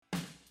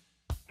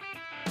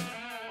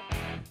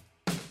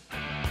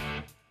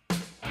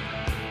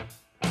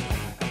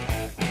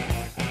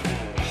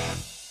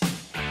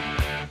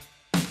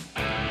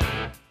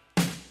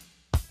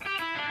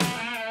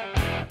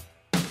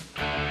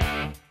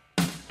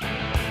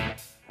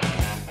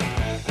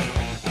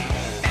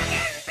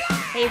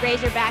Hey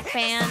Razorback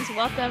fans,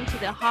 welcome to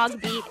the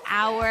Hogbeat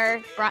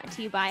Hour, brought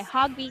to you by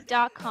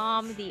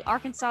hogbeat.com, the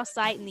Arkansas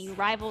site and the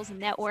Rivals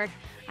Network.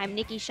 I'm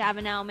Nikki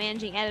Chavanel,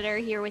 managing editor,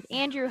 here with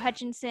Andrew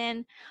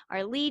Hutchinson,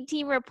 our lead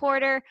team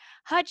reporter.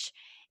 Hutch,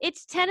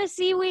 it's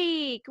Tennessee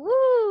week.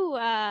 Woo!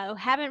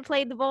 Haven't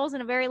played the Bulls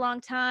in a very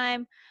long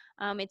time.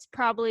 It's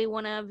probably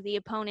one of the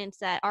opponents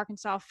that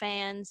Arkansas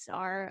fans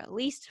are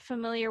least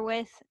familiar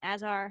with,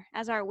 as are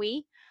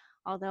we.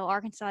 Although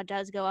Arkansas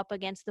does go up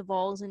against the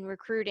Vols in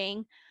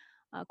recruiting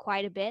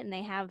quite a bit, and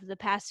they have the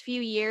past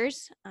few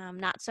years,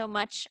 not so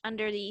much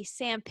under the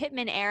Sam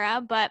Pittman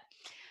era, but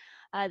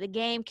the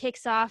game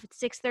kicks off at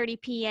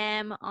 6:30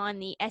 p.m. on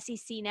the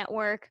SEC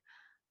network.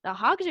 The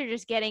Hogs are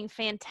just getting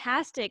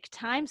fantastic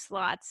time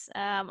slots,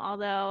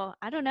 although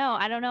I don't know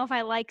if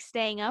I like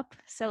staying up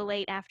so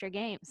late after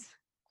games.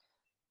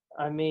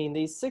 I mean,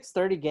 these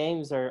 6:30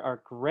 games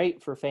are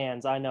great for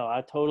fans. I know,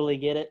 I totally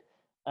get it.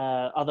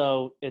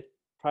 Although it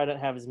probably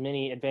don't have as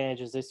many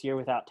advantages this year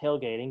without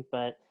tailgating.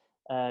 But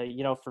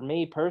for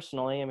me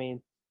personally, I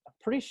mean, I'm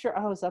pretty sure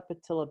I was up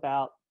until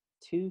about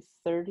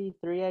 2:30,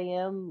 3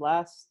 a.m.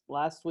 last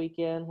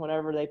weekend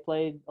whenever they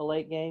played a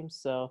late game.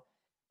 So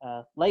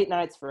late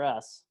nights for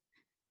us.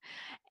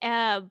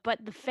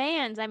 But the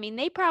fans, I mean,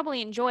 they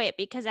probably enjoy it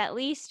because at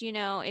least,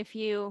 if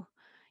you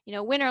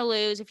win or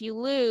lose, if you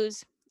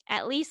lose,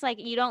 at least like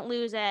you don't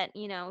lose at,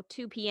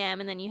 2 p.m.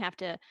 and then you have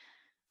to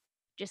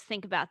just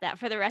think about that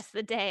for the rest of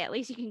the day. At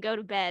least you can go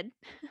to bed.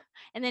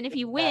 And then if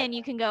you win, you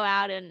Exactly. can go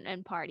out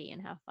and party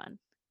and have fun.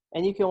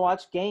 And you can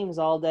watch games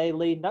all day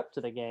leading up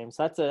to the game.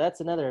 So that's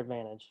another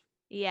advantage.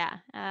 Yeah.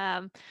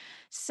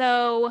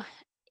 So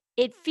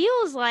it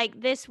feels like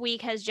this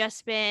week has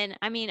just been,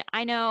 I mean,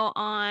 I know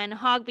on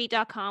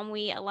hogbeat.com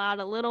we allowed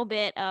a little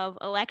bit of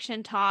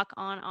election talk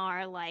on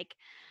our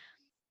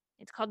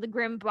it's called the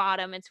Grim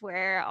Bottom. It's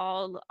where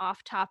all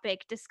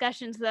off-topic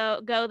discussions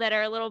go that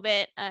are a little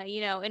bit,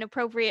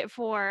 inappropriate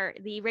for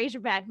the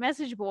Razorback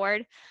message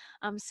board.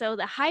 So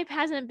the hype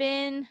hasn't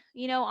been,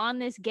 on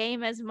this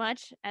game as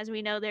much as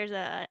we know. There's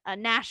a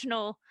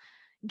national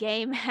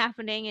game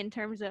happening in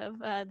terms of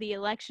the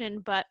election,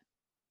 but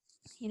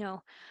you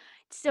know,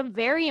 it's a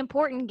very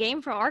important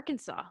game for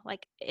Arkansas,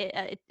 like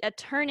a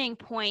turning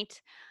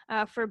point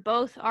for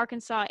both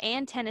Arkansas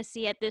and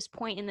Tennessee at this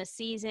point in the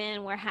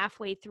season. We're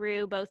halfway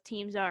through. Both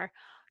teams are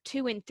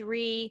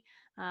 2-3.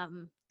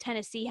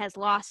 Tennessee has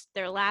lost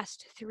their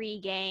last 3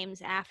 games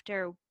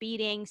after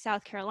beating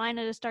South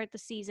Carolina to start the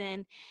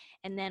season,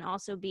 and then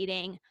also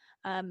beating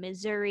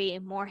Missouri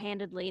more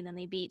handedly than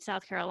they beat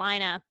South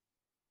Carolina.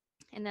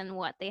 And then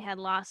they had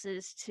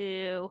losses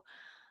to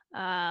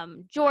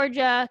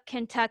Georgia,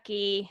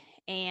 Kentucky,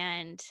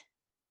 and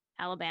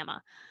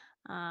Alabama.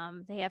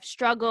 They have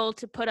struggled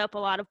to put up a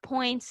lot of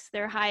points.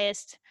 Their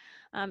highest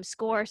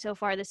score so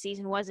far this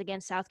season was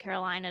against South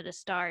Carolina to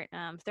start,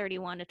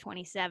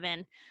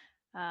 31-27.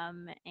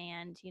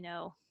 And,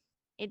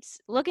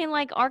 it's looking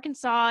like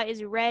Arkansas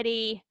is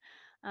ready,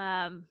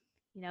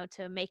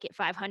 to make it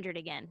 500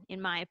 again,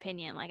 in my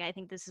opinion. Like, I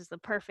think this is the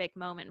perfect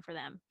moment for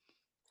them.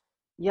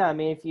 Yeah, I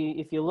mean,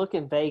 if you look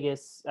in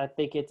Vegas, I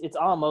think it's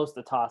almost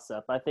a toss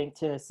up. I think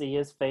Tennessee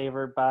is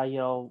favored by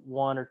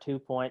 1 or 2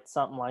 points,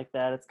 something like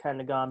that. It's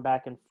kind of gone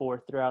back and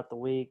forth throughout the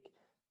week.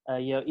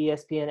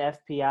 ESPN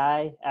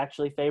FPI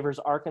actually favors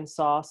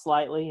Arkansas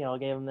slightly.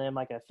 Gave them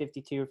like a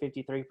 52 or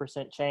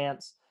 53%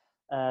 chance.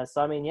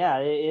 So I mean, yeah,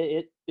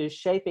 it is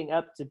shaping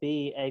up to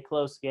be a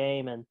close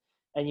game. And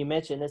you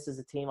mentioned this is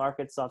a team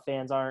Arkansas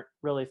fans aren't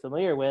really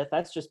familiar with.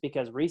 That's just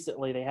because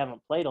recently they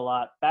haven't played a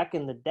lot. Back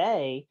in the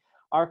day,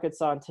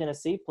 Arkansas and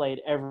Tennessee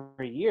played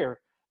every year.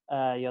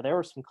 There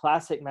were some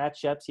classic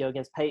matchups,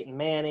 against Peyton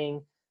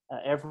Manning.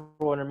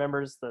 Everyone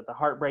remembers the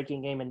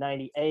heartbreaking game in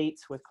 '98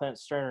 with Clint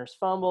Sterner's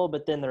fumble,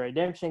 but then the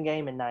redemption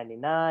game in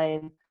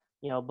 '99.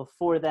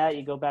 Before that,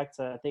 you go back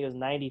to, I think it was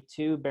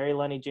 '92, Barry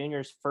Lunny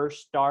Jr.'s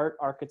first start.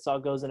 Arkansas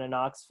goes into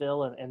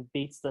Knoxville and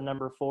beats the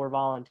number 4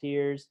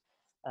 Volunteers.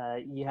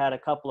 You had a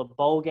couple of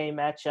bowl game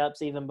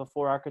matchups even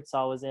before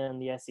Arkansas was in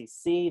the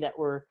SEC that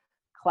were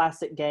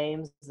classic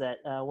games that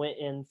went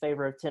in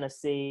favor of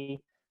Tennessee,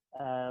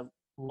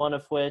 one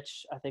of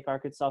which I think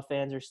Arkansas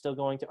fans are still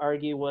going to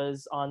argue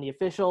was on the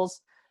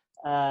officials.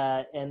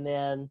 And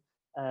then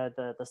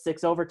the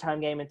 6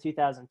 overtime game in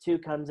 2002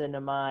 comes into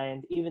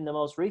mind. Even the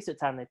most recent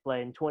time they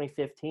played in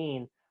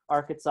 2015,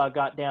 Arkansas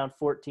got down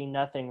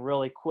 14-0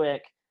 really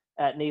quick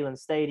at Neyland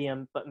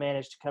Stadium, but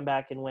managed to come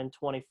back and win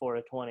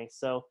 24-20.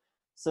 So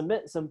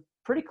some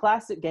pretty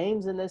classic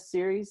games in this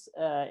series,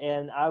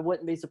 and I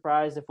wouldn't be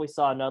surprised if we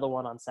saw another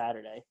one on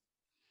Saturday.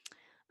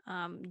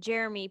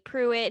 Jeremy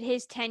Pruitt,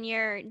 his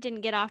tenure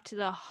didn't get off to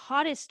the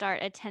hottest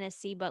start at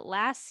Tennessee, but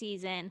last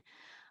season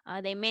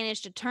they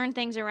managed to turn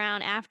things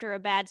around after a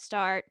bad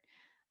start.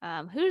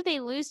 Who did they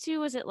lose to?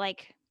 Was it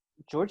like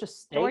Georgia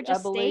State, Georgia I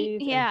State?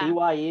 believe, and Yeah,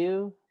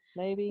 BYU,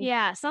 maybe.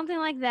 yeah, something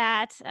like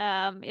that.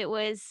 It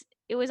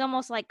was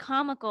almost like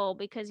comical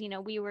because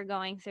we were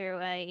going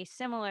through a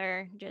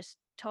similar just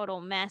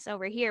total mess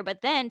over here.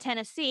 But then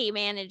Tennessee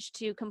managed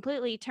to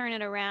completely turn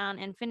it around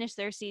and finish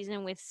their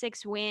season with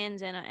 6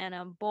 wins and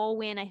a bowl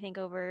win, I think,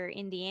 over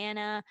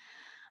Indiana.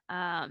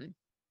 Um,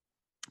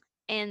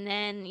 and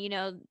then,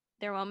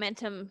 their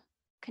momentum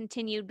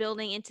continued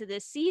building into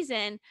this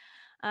season,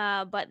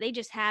 but they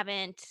just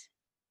haven't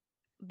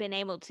been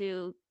able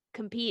to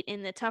compete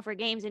in the tougher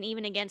games. And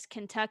even against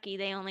Kentucky,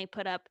 they only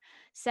put up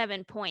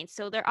 7 points.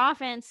 So their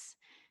offense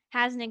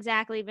hasn't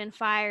exactly been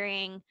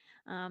firing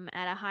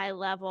at a high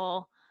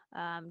level.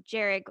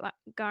 Jared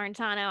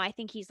Garantano, I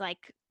think he's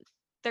like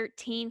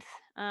 13th,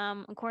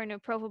 according to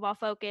Pro Football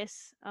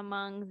Focus,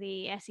 among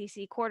the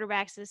SEC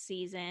quarterbacks this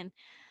season,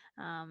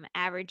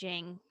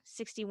 averaging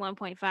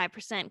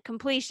 61.5%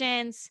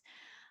 completions,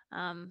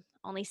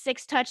 only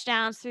 6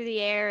 touchdowns through the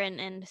air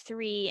and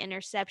 3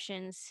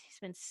 interceptions. He's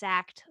been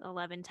sacked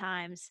 11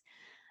 times.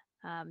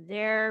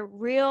 Their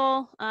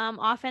real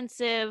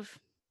offensive,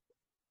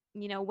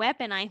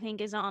 weapon, I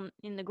think, is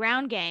in the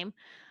ground game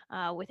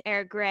with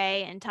Eric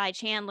Gray and Ty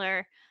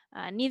Chandler.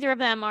 Neither of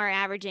them are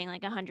averaging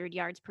like 100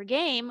 yards per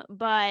game,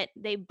 but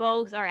they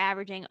both are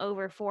averaging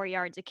over 4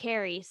 yards a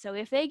carry. So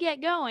if they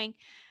get going,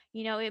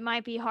 it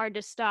might be hard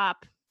to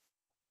stop.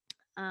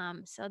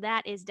 So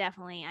that is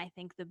definitely, I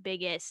think, the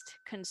biggest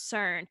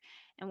concern.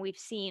 And we've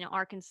seen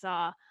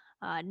Arkansas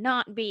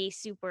not be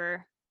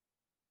super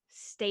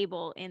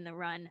stable in the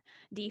run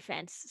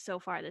defense so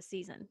far this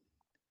season.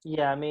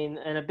 Yeah, I mean,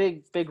 and a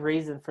big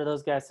reason for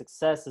those guys'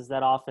 success is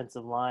that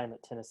offensive line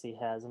that Tennessee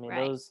has. I mean,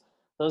 Right.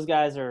 those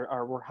guys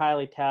were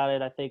highly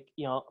touted. I think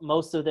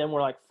most of them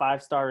were like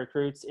 5-star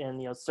recruits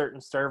in certain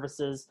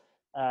services.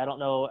 I don't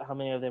know how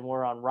many of them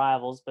were on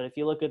Rivals, but if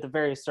you look at the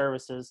various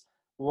services,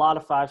 a lot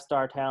of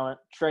 5-star talent.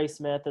 Trey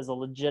Smith is a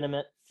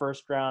legitimate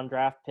first-round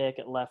draft pick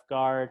at left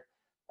guard,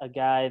 a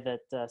guy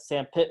that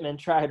Sam Pittman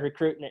tried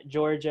recruiting at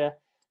Georgia,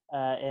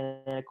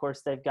 and of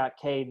course they've got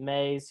Cade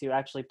Mays, who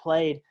actually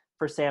played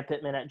for Sam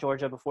Pittman at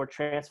Georgia before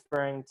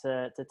transferring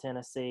to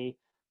Tennessee.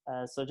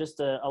 So just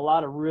a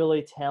lot of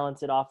really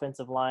talented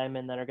offensive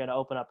linemen that are going to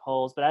open up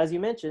holes. But as you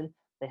mentioned,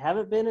 they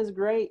haven't been as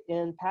great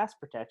in pass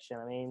protection.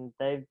 I mean,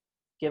 they've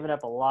given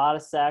up a lot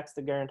of sacks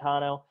to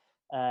Garantano.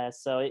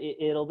 So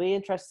it'll be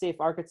interesting to see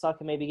if Arkansas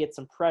can maybe get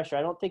some pressure.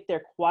 I don't think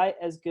they're quite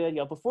as good.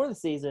 Before the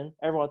season,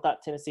 everyone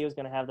thought Tennessee was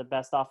going to have the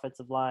best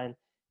offensive line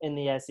in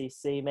the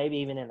SEC, maybe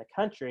even in the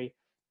country.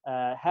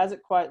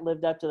 Hasn't quite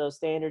lived up to those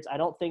standards. I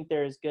don't think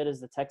they're as good as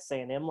the Texas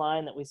A&M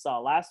line that we saw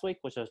last week,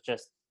 which was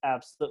just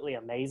absolutely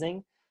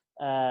amazing.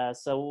 So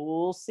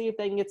we'll see if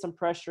they can get some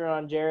pressure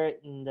on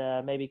Jarrett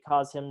and maybe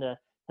cause him to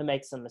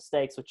make some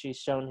mistakes, which he's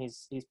shown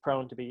he's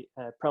prone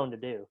to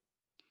do.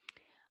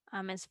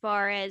 As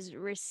far as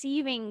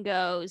receiving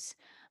goes,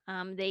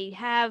 they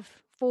have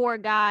 4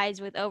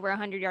 guys with over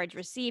 100 yards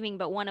receiving,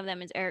 but one of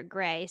them is Eric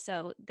Gray.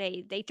 So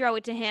they throw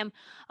it to him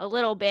a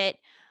little bit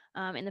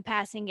in the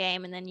passing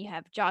game. And then you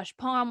have Josh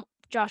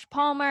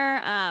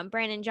Palmer,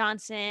 Brandon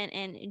Johnson,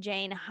 and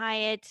Jane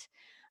Hyatt.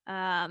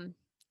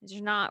 There's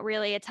not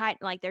really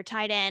their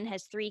tight end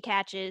has 3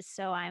 catches.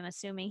 So I'm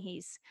assuming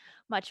he's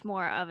much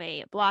more of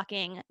a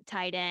blocking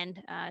tight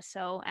end.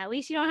 So at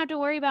least you don't have to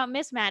worry about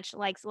mismatch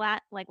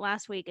like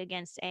last week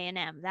against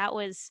A&M. That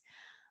was,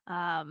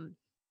 I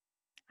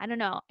don't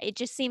know. It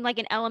just seemed like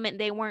an element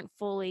they weren't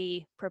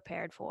fully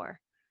prepared for.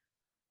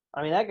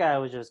 I mean, that guy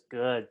was just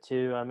good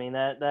too. I mean,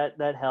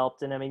 that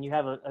helped. And I mean, you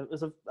have it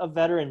was a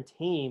veteran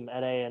team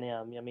at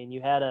A&M. I mean, you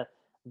had a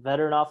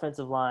veteran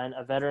offensive line,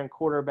 a veteran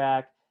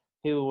quarterback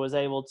who was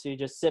able to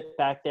just sit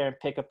back there and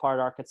pick apart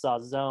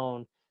Arkansas'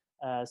 zone.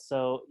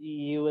 So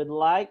you would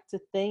like to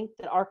think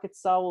that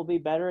Arkansas will be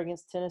better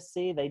against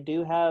Tennessee. They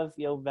do have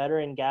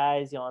veteran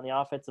guys on the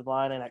offensive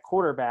line and at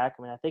quarterback.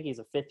 I mean, I think he's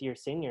a 5th-year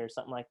senior or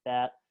something like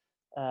that.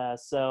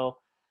 So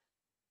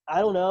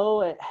I don't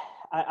know.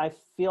 I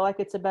feel like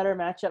it's a better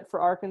matchup for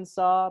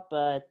Arkansas,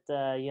 but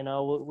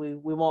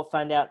we won't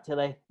find out till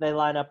they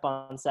line up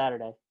on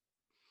Saturday.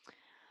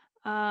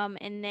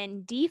 And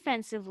then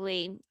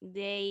defensively,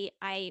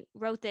 I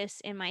wrote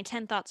this in my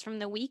 10 thoughts from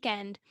the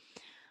weekend.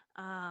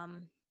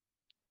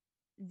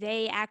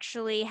 They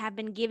actually have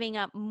been giving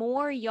up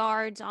more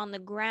yards on the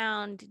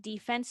ground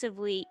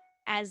defensively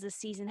as the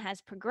season has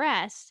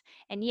progressed.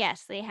 And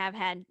yes, they have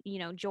had,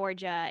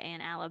 Georgia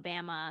and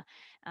Alabama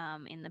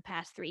in the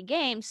past 3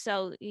 games.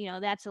 So,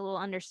 that's a little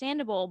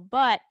understandable.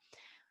 But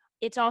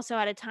it's also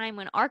at a time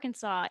when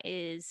Arkansas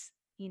is,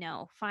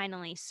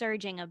 finally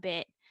surging a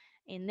bit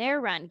in their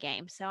run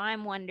game. So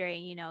I'm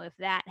wondering, if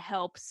that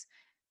helps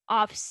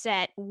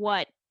offset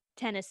what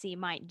Tennessee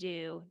might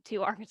do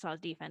to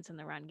Arkansas's defense in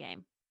the run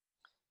game.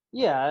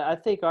 Yeah, I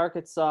think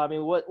Arkansas. I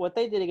mean, what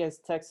they did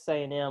against Texas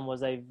A&M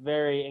was a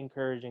very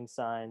encouraging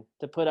sign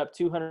to put up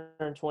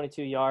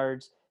 222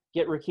 yards,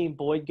 get Raheem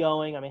Boyd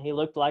going. I mean, he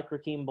looked like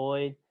Raheem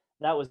Boyd.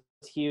 That was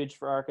huge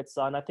for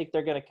Arkansas, and I think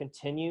they're going to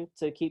continue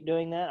to keep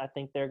doing that. I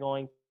think they're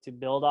going to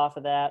build off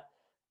of that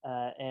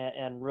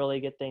and really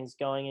get things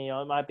going.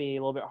 It might be a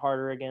little bit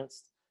harder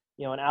against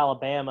an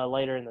Alabama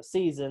later in the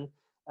season,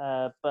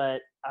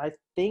 But I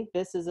think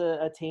this is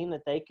a team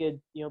that they could,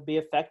 be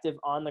effective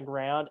on the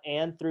ground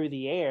and through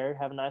the air,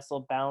 have a nice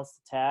little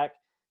balanced attack.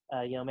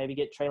 Maybe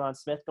get Traylon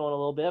Smith going a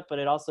little bit, but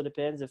it also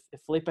depends if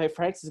Felipe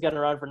Franks is going to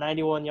run for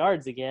 91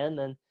 yards again,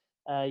 then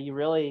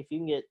if you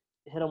can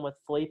hit them with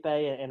Felipe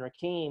and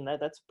Raheem,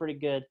 that's pretty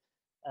good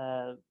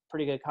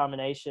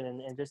combination,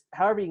 and just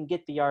however you can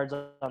get the yards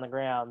on the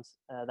ground,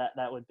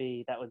 that would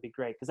be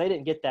great because they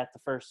didn't get that the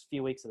first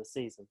few weeks of the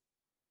season.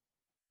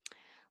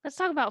 Let's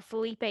talk about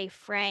Felipe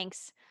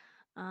Franks.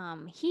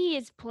 He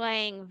is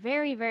playing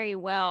very, very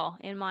well,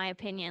 in my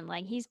opinion.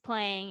 Like, he's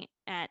playing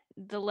at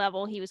the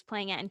level he was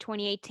playing at in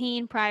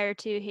 2018 prior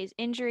to his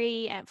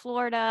injury at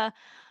Florida,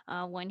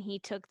 when he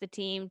took the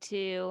team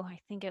to, I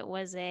think it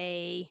was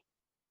a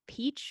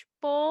Peach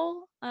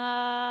Bowl.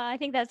 I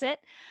think that's it.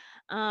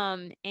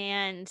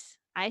 And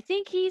I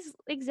think he's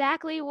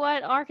exactly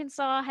what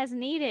Arkansas has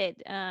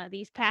needed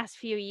these past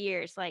few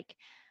years. Like,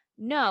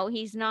 no,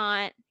 he's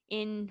not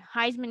in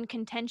Heisman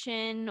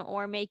contention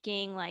or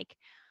making like.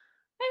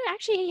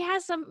 Actually, he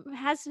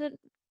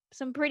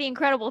some pretty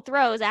incredible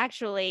throws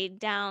actually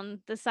down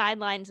the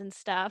sidelines and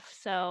stuff.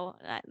 So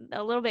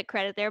a little bit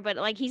credit there, but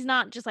like he's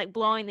not just like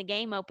blowing the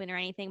game open or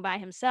anything by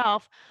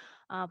himself.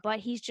 But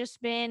he's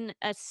just been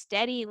a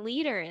steady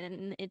leader,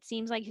 and it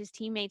seems like his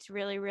teammates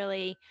really,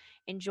 really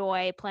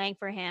enjoy playing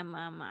for him.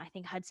 I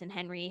think Hudson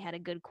Henry had a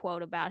good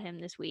quote about him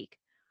this week.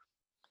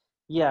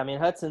 Yeah, I mean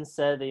Hudson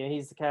said that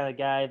he's the kind of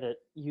guy that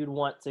you'd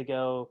want to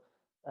go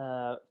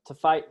to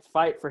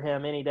fight for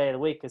him any day of the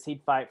week because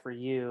he'd fight for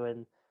you,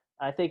 and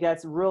I think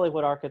that's really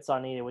what Arkansas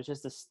needed was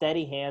just a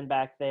steady hand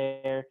back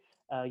there.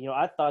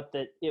 I thought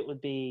that it would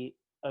be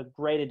a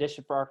great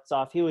addition for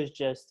Arkansas if he was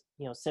just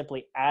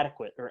simply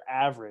adequate or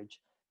average,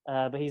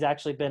 but he's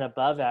actually been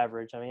above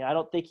average. I mean, I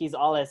don't think he's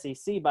all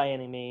SEC by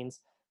any means.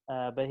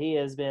 But he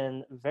has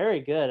been very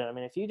good. I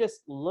mean, if you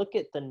just look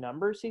at the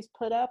numbers he's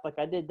put up, like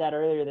I did that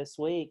earlier this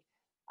week,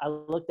 I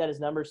looked at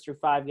his numbers through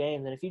 5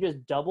 games, and if you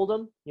just doubled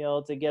them,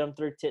 to get him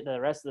through the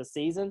rest of the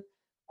season,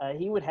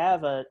 he would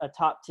have a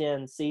top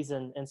 10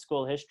 season in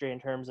school history in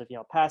terms of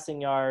passing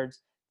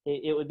yards.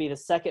 It would be the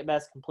second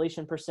best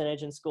completion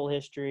percentage in school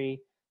history.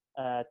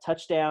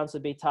 Touchdowns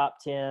would be top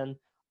 10,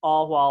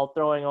 all while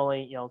throwing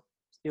only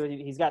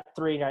he's got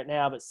 3 right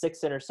now, but 6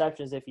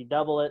 interceptions if you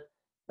double it.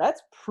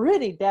 That's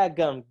pretty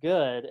dadgum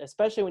good,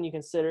 especially when you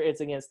consider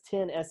it's against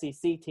 10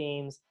 SEC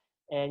teams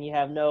and you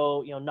have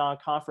no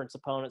non-conference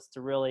opponents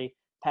to really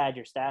pad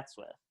your stats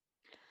with.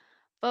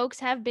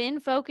 Folks have been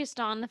focused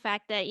on the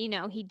fact that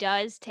he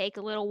does take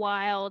a little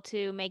while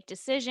to make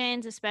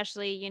decisions,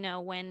 especially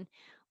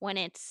when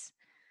it's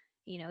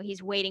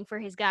he's waiting for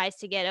his guys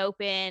to get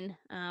open,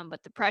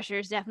 but the pressure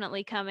is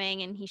definitely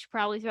coming, and he should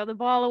probably throw the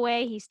ball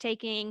away. He's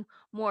taking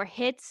more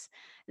hits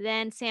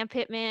than Sam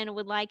Pittman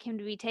would like him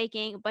to be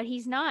taking, but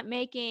he's not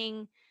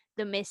making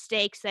the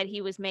mistakes that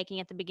he was making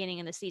at the beginning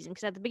of the season.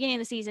 Because at the beginning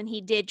of the season,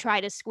 he did try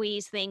to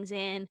squeeze things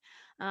in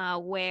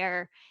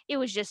where it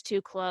was just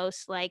too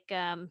close, like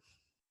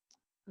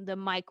the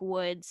Mike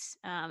Woods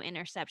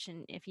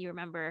interception, if you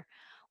remember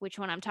which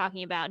one I'm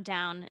talking about,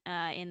 down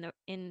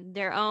in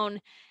their own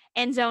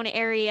end zone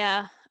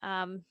area.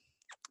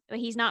 But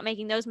he's not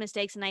making those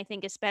mistakes, and I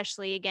think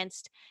especially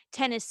against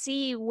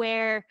Tennessee,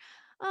 where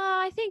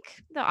I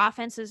think the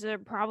offenses are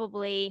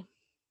probably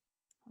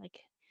like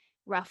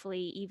roughly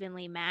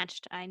evenly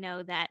matched. I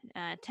know that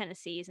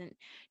Tennessee isn't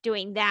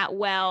doing that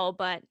well,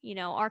 but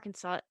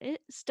Arkansas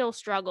it still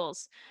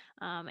struggles,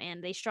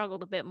 and they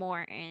struggled a bit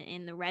more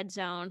in the red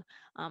zone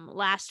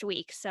last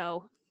week.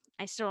 So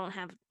I still don't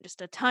have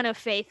just a ton of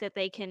faith that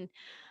they can,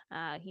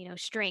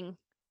 string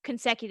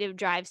consecutive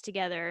drives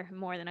together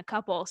more than a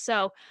couple.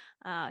 So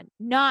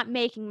not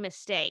making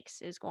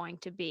mistakes is going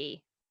to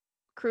be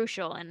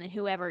crucial, and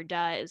whoever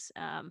does.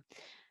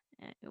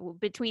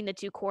 Between the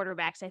two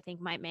quarterbacks, I think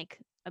might make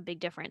a big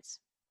difference.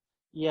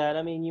 Yeah, and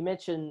I mean, you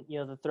mentioned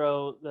the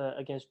throw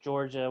against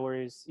Georgia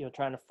where he's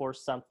trying to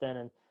force something,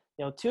 and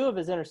 2 of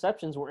his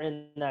interceptions were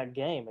in that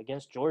game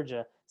against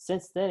Georgia.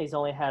 Since then, he's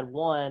only had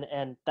 1,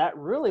 and that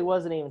really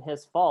wasn't even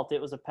his fault. It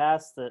was a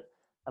pass that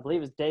I believe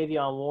it was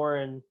Davion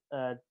Warren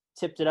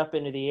tipped it up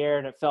into the air,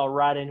 and it fell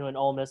right into an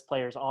Ole Miss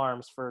player's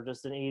arms for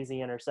just an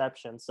easy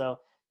interception. So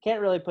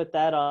can't really put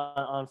that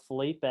on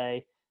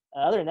Felipe.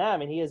 Other than that, I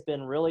mean, he has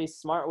been really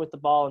smart with the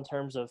ball in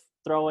terms of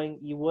throwing.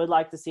 You would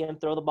like to see him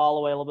throw the ball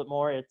away a little bit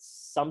more.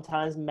 It's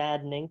sometimes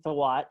maddening to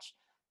watch,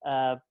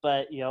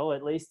 but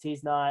at least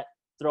he's not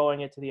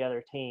throwing it to the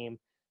other team.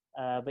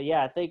 But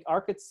yeah, I think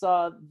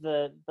Arkansas,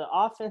 the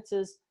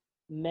offenses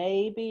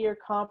maybe are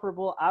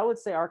comparable. I would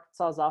say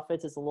Arkansas's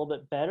offense is a little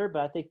bit better,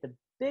 but I think the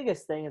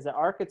biggest thing is that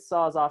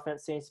Arkansas's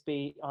offense seems to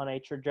be on a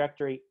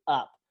trajectory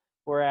up,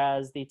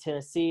 whereas the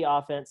Tennessee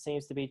offense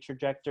seems to be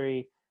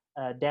trajectory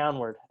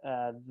downward.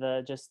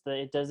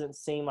 It doesn't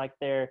seem like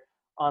they're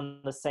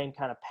on the same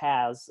kind of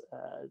paths,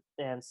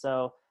 and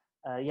so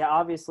yeah,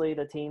 obviously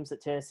the teams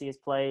that Tennessee has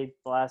played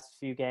the last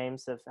few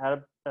games have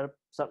had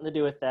something to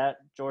do with that.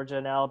 Georgia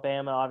and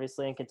Alabama,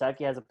 obviously, and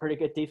Kentucky has a pretty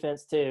good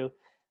defense too.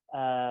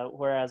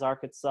 Whereas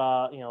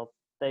Arkansas,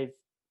 they've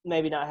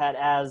maybe not had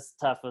as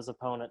tough as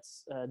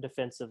opponents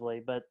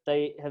defensively, but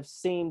they have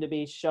seemed to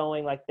be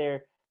showing like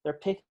they're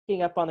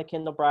picking up on the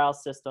Kendall Briles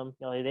system.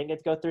 You know, they didn't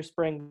get to go through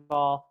spring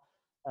ball.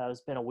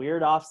 It's been a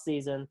weird off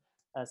season.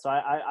 So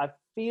I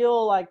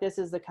feel like this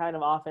is the kind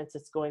of offense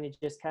that's going to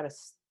just kind of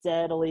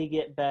steadily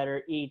get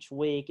better each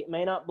week. It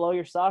may not blow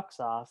your socks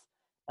off,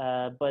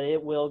 but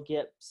it will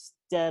get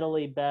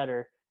steadily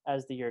better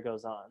as the year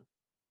goes on.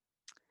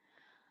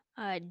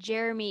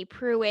 Jeremy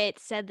Pruitt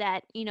said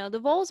that, the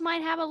Vols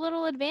might have a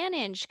little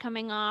advantage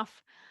coming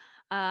off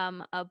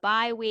a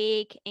bye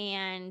week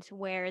and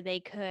where they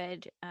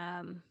could,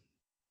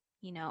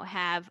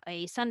 have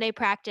a Sunday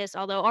practice,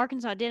 although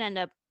Arkansas did end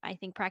up, I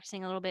think,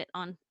 practicing a little bit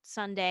on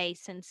Sunday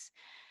since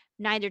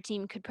neither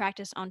team could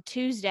practice on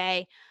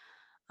Tuesday.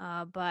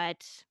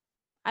 But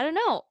I don't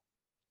know.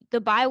 The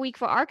bye week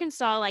for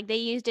Arkansas, like they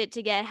used it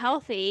to get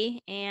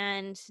healthy,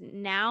 and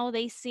now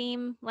they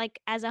seem like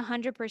as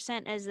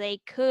 100% as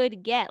they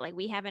could get. Like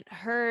we haven't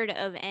heard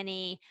of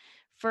any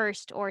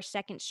first or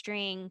second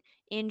string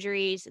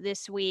injuries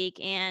this week,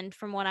 and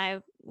from what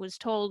I was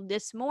told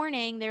this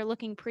morning, they're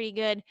looking pretty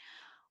good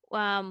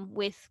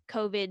with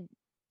COVID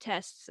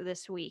tests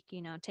this week.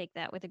 Take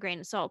that with a grain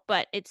of salt.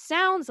 But it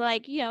sounds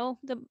like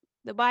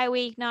the bye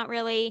week not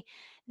really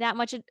that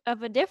much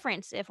of a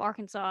difference if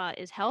Arkansas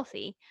is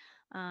healthy.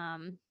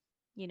 Um,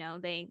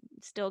 they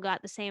still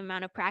got the same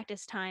amount of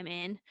practice time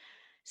in.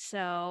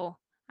 So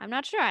I'm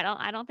not sure.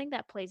 I don't think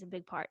that plays a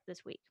big part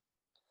this week.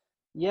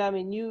 Yeah, I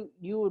mean, you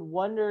would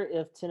wonder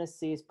if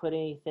Tennessee's put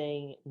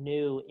anything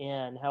new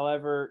in.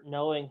 However,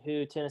 knowing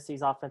who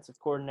Tennessee's offensive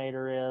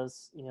coordinator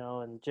is,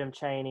 and Jim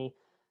Chaney,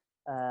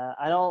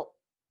 I don't,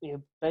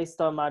 based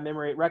on my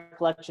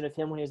recollection of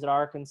him when he was at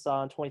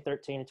Arkansas in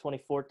 2013 and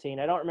 2014,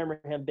 I don't remember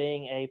him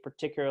being a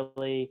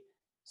particularly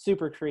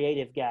super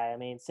creative guy. I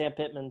mean, Sam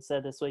Pittman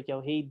said this week,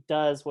 he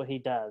does what he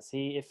does.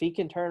 If he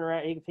can turn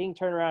around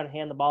and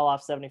hand the ball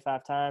off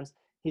 75 times,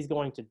 he's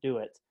going to do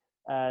it.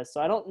 So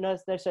I don't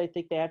necessarily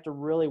think they have to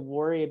really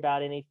worry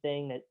about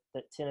anything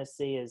that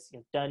Tennessee has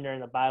done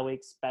during the bye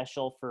week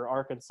special for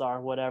Arkansas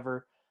or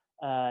whatever.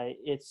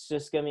 It's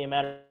just going to be a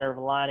matter of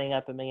lining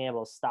up and being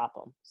able to stop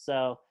them.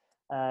 So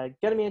going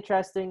to be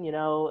interesting.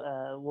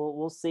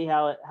 We'll see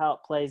how it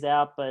plays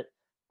out, but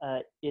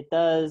it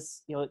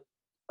does.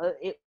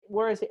 It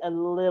worries me a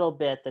little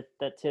bit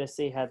that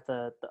Tennessee had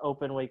the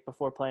open week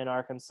before playing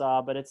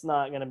Arkansas, but it's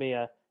not going to be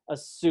a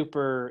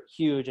super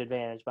huge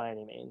advantage by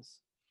any means.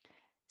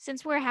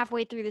 Since we're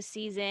halfway through the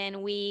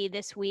season, we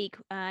this week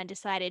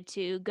decided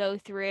to go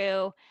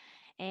through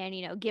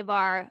and give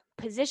our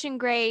position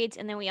grades,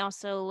 and then we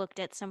also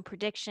looked at some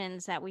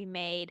predictions that we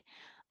made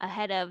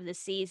ahead of the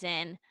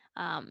season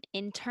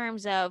in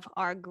terms of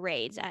our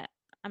grades.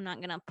 I'm not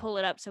going to pull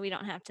it up so we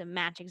don't have to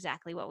match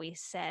exactly what we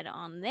said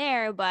on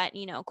there, but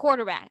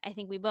quarterback, I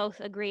think we both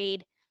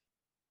agreed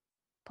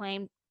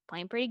playing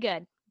pretty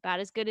good,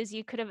 about as good as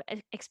you could have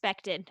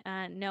expected,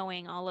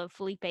 knowing all of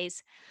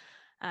Felipe's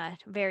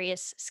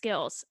various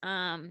skills.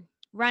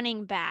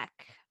 Running back,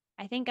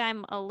 I think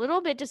I'm a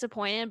little bit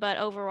disappointed, but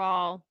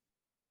overall,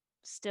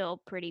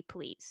 still pretty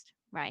pleased,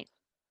 right?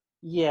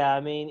 Yeah,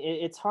 I mean,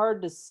 it's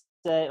hard to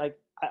say. Like,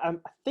 I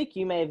think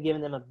you may have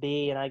given them a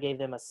B, and I gave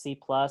them a C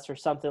plus or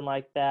something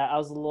like that. I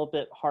was a little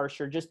bit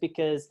harsher just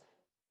because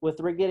with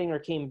getting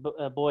Rakeem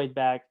Boyd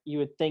back, you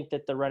would think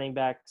that the running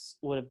backs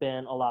would have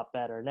been a lot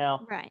better.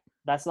 Now, Right.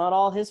 that's not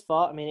all his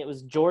fault. I mean, it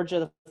was Georgia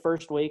the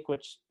first week,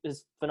 which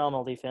is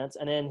phenomenal defense,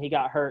 and then he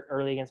got hurt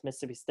early against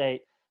Mississippi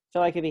State. I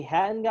feel like if he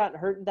hadn't gotten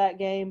hurt in that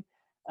game,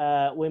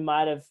 we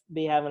might have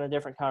be having a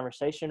different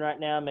conversation right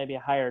now, maybe a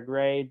higher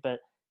grade, but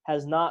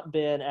has not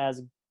been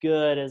as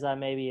good as I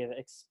maybe have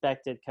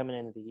expected coming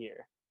into the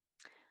year.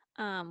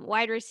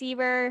 Wide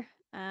receiver,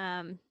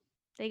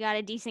 they got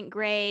a decent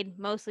grade,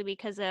 mostly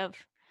because of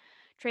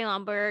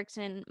Traylon Burks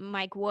and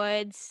Mike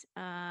Woods.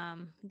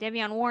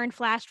 Devion Warren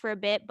flashed for a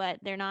bit, but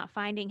they're not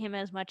finding him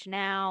as much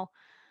now.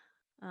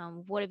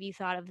 What have you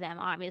thought of them?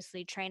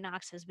 Obviously, Trey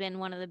Knox has been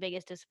one of the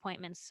biggest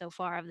disappointments so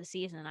far of the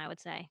season, I would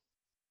say.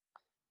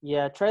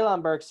 Yeah,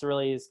 Traylon Burks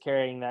really is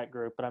carrying that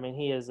group, but I mean,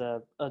 he is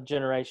a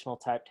generational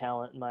type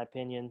talent, in my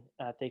opinion.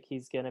 I think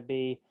he's going to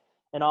be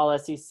an all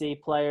SEC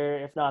player,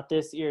 if not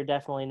this year,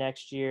 definitely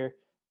next year.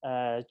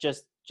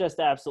 Just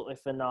absolutely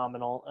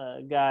phenomenal.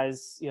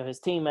 Guys,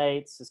 his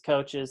teammates, his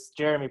coaches,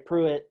 Jeremy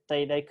Pruitt,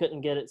 they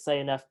couldn't say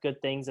enough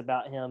good things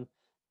about him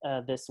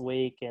this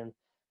week, and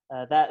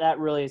that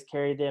really has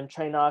carried them.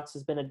 Trey Knox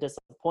has been a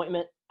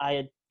disappointment. I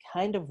had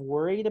kind of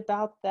worried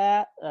about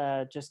that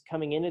just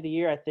coming into the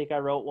year. I think I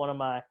wrote one of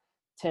my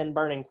 10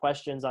 burning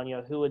questions on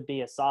who would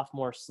be a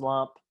sophomore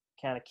slump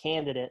kind of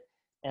candidate,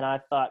 and I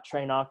thought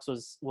Trey Knox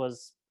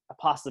was a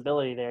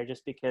possibility there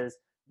just because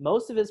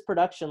most of his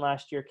production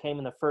last year came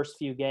in the first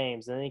few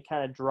games, and then he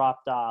kind of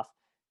dropped off.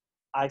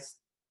 I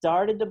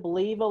started to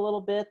believe a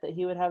little bit that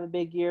he would have a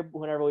big year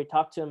whenever we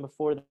talked to him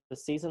before the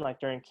season, like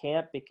during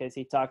camp, because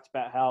he talked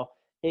about how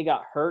he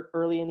got hurt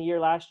early in the year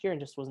last year and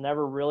just was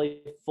never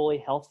really fully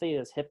healthy,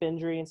 his hip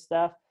injury and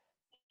stuff.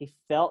 He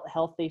felt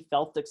healthy,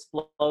 felt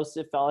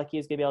explosive, felt like he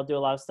was going to be able to do a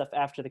lot of stuff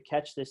after the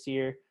catch this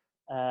year.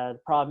 The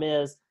problem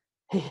is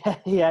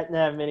he hadn't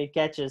had many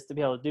catches to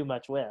be able to do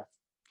much with.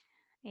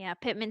 Yeah,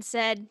 Pittman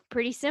said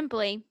pretty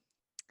simply,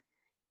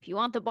 if you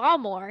want the ball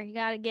more, you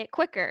got to get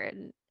quicker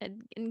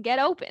and get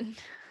open.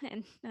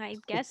 And I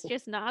guess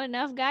just not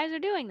enough guys are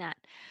doing that.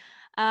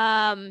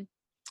 Um,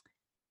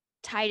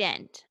 Tight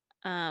end.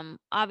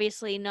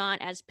 Obviously not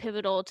as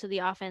pivotal to the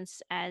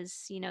offense as,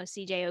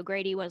 CJ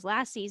O'Grady was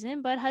last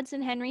season, but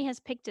Hudson Henry has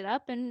picked it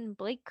up and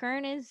Blake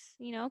Kern is,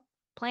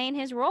 playing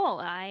his role.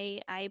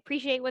 I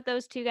appreciate what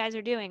those two guys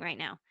are doing right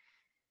now.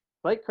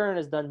 Blake Kern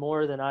has done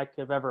more than I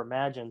could have ever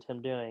imagined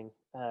him doing.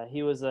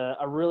 He was a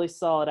really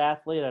solid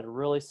athlete at a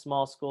really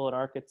small school in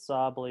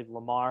Arkansas, I believe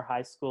Lamar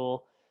High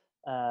School.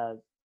 Uh,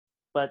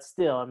 but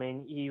still, I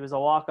mean, he was a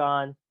walk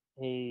on.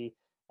 He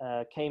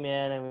came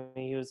in and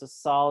he was a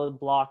solid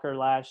blocker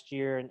last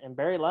year. And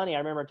Barry Lunny, I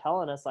remember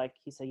telling us, like,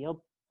 he said,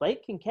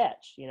 Blake can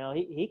catch.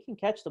 He can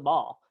catch the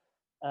ball.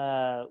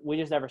 We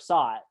just never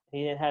saw it.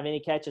 He didn't have any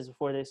catches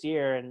before this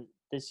year. And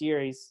this year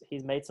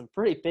he's made some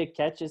pretty big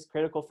catches,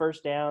 critical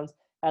first downs,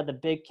 had the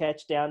big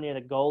catch down near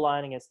the goal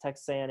line against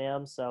Texas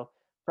A&M. So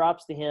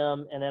props to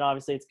him. And then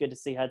obviously it's good to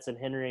see Hudson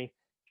Henry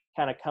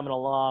kind of coming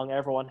along.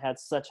 Everyone had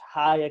such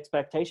high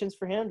expectations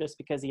for him just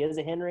because he is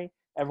a Henry.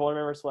 Everyone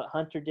remembers what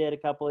Hunter did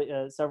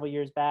several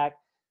years back.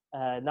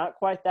 Not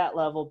quite that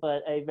level,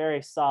 but a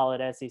very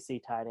solid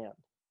SEC tight end.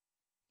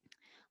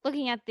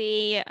 Looking at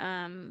the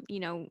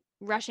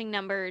rushing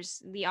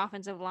numbers, the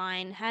offensive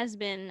line has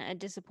been a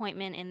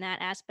disappointment in that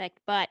aspect,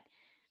 but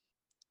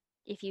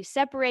if you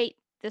separate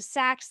the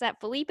sacks that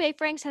Felipe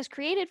Franks has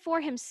created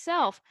for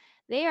himself,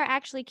 they are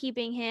actually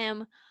keeping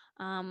him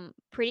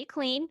pretty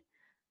clean.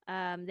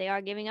 They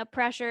are giving up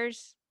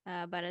pressures,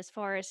 but as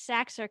far as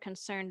sacks are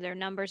concerned, their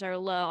numbers are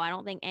low. I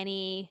don't think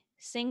any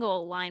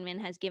single lineman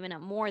has given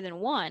up more than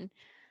one.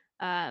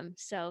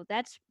 So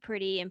that's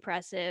pretty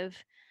impressive.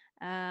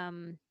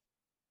 Um,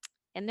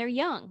 and they're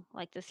young,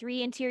 like the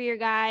three interior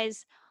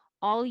guys,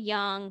 all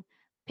young.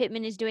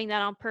 Pittman is doing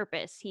that on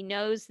purpose. He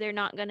knows they're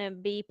not going to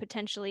be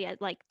potentially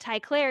like Ty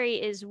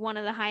Clary is one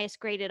of the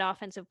highest graded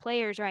offensive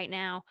players right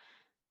now,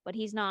 but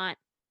he's not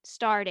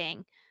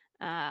starting.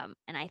 And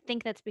I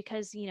think that's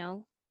because,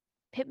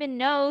 Pittman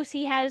knows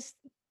he has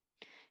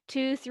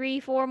 2, 3,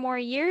 4 more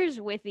years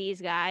with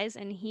these guys,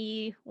 and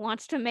he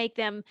wants to make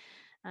them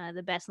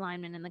the best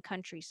linemen in the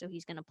country. So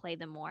he's going to play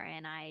them more,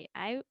 and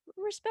I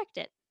respect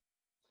it.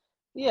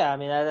 Yeah, I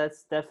mean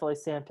that's definitely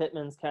Sam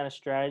Pittman's kind of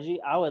strategy.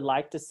 I would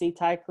like to see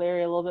Ty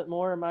Clary a little bit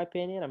more, in my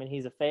opinion. I mean,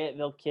 he's a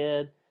Fayetteville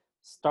kid,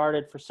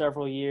 started for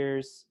several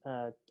years,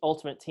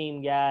 ultimate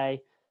team guy.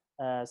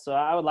 So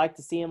I would like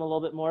to see him a little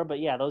bit more.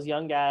 But yeah, those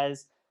young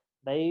guys,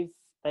 they've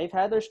they've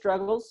had their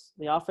struggles.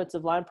 The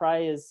offensive line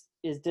probably is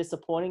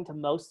disappointing to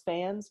most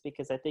fans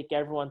because I think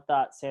everyone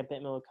thought Sam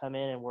Pittman would come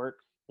in and work,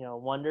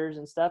 wonders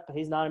and stuff. But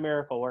he's not a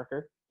miracle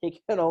worker.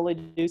 He can only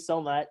do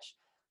so much.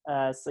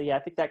 So yeah, I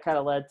think that kind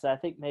of led to, I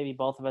think maybe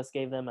both of us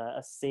gave them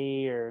a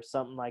C or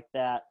something like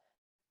that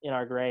in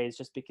our grades,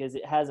 just because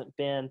it hasn't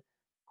been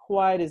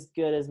quite as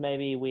good as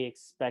maybe we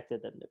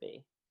expected them to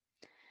be.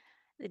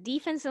 The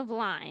defensive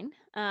line,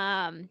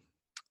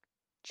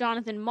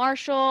 Jonathan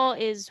Marshall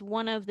is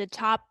one of the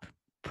top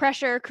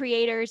pressure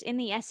creators in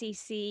the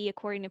SEC,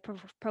 according to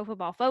Pro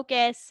Football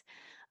Focus.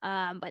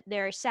 But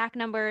their sack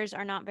numbers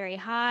are not very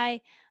high.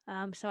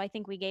 So I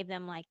think we gave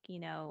them like,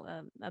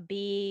 a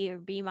B or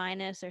B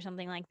minus or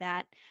something like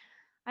that.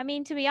 I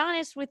mean, to be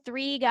honest, with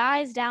three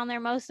guys down there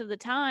most of the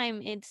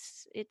time, it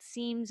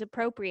seems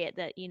appropriate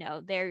that,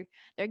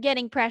 they're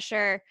getting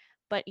pressure,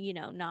 but,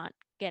 not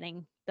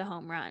getting the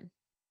home run.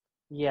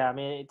 Yeah, I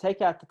mean,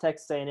 take out the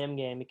Texas A&M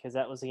game because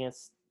that was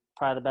against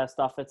probably the best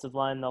offensive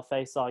line they'll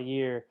face all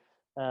year.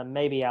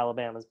 Maybe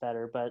Alabama's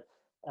better, but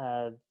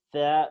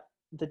that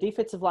the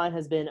defensive line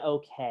has been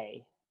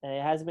okay.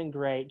 It hasn't been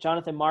great.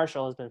 Jonathan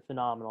Marshall has been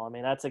phenomenal. I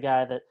mean, that's a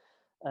guy that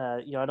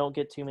I don't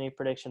get too many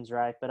predictions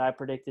right, but I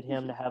predicted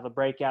him to have a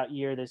breakout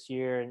year this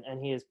year,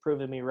 and he has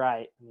proven me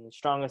right. I mean, the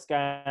strongest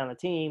guy on the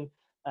team,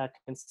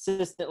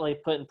 consistently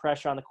putting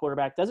pressure on the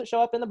quarterback. Doesn't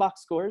show up in the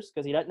box scores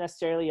because he doesn't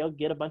necessarily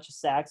get a bunch of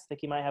sacks. I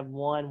think he might have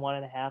one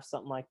and a half,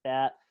 something like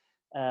that.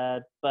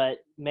 But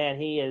man,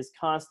 he is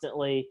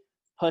constantly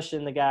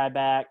pushing the guy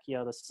back,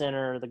 the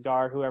center, the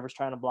guard, whoever's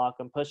trying to block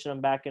him, pushing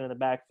him back into the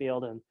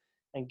backfield and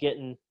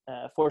getting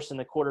forcing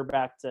the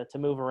quarterback to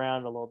move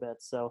around a little bit.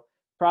 So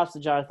props to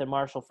Jonathan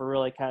Marshall for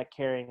really kind of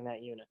carrying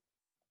that unit.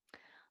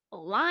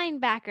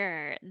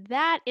 Linebacker,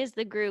 that is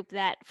the group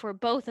that for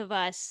both of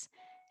us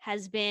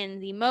has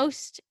been the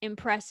most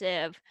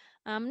impressive.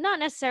 Not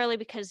necessarily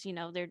because,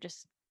 they're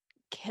just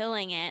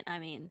killing it. I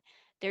mean,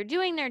 they're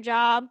doing their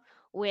job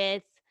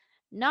with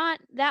not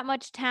that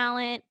much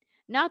talent,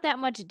 not that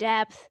much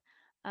depth.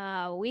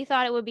 We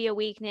thought it would be a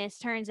weakness.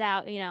 Turns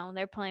out,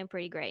 they're playing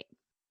pretty great.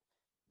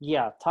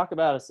 Yeah, talk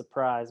about a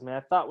surprise, man. I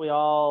thought we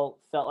all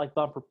felt like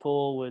Bumper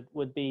Pool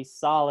would be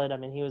solid. I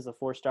mean, he was a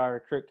 4-star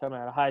recruit coming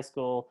out of high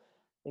school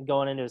and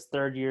going into his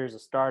third year as a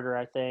starter,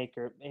 I think,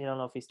 or I don't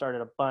know if he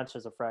started a bunch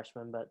as a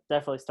freshman, but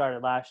definitely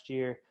started last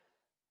year.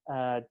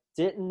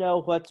 Didn't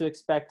know what to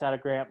expect out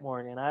of Grant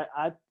Morgan.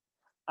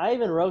 I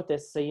even wrote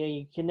this, so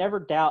you can never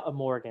doubt a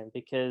Morgan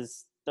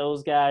because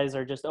those guys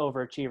are just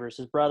overachievers.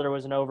 His brother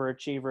was an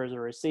overachiever as a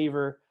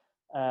receiver,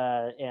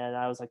 and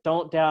I was like,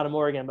 don't doubt a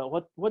Morgan. But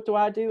what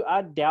do?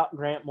 I doubt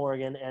Grant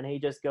Morgan, and he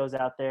just goes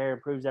out there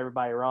and proves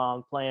everybody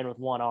wrong, playing with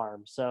one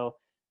arm. So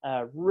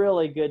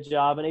really good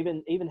job,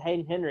 and even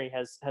Hayden Henry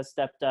has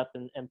stepped up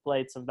and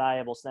played some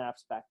valuable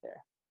snaps back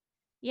there.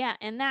 Yeah,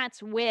 and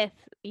that's with,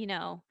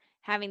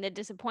 having the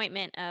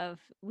disappointment of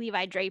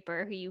Levi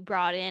Draper, who you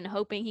brought in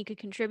hoping he could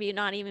contribute,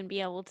 not even be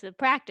able to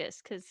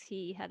practice because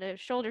he had a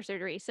shoulder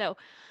surgery. So,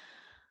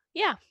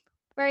 yeah,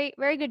 very,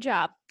 very good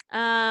job.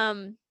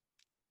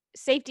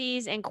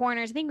 Safeties and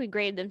corners, I think we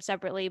graded them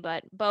separately,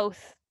 but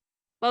both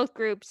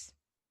groups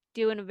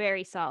doing a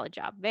very solid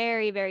job.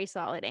 Very, very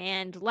solid,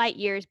 and light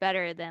years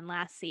better than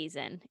last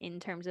season in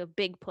terms of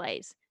big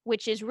plays,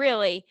 which is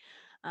really,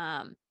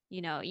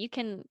 you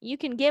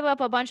can give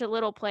up a bunch of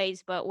little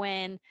plays, but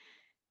when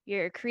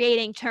you're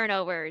creating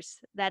turnovers,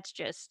 that's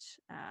just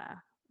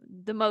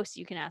the most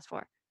you can ask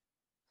for.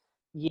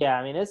 Yeah,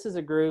 I mean, this is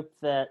a group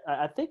that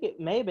I think it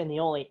may have been the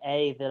only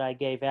A that I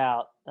gave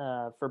out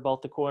for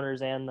both the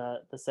corners and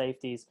the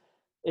safeties.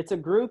 It's a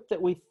group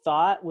that we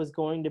thought was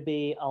going to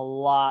be a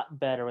lot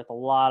better with a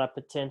lot of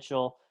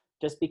potential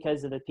just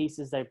because of the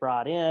pieces they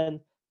brought in,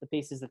 the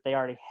pieces that they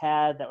already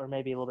had that were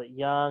maybe a little bit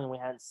young and we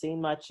hadn't seen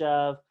much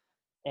of.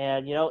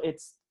 And,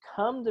 it's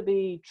come to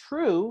be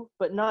true,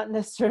 but not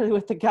necessarily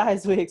with the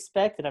guys we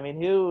expected. I mean,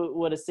 who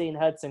would have seen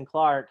Hudson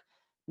Clark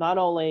not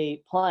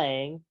only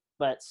playing,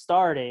 but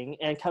starting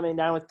and coming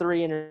down with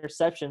 3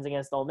 interceptions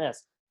against Ole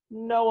Miss?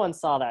 No one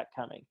saw that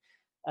coming.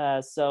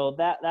 So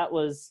that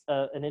was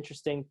an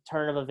interesting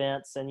turn of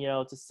events, and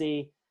to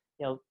see,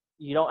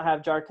 you don't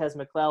have Jarquez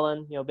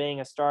McClellan,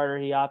 being a starter.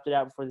 He opted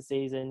out before the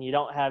season. You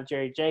don't have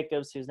Jerry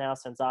Jacobs, who's now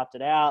since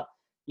opted out.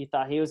 You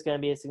thought he was going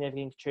to be a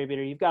significant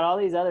contributor. You've got all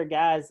these other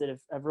guys that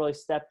have really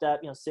stepped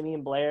up.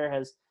 Simeon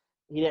Blair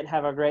he didn't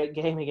have a great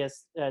game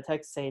against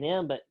Texas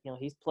A&M, but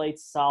he's played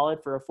solid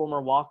for a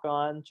former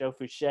walk-on. Joe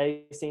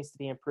Fouché seems to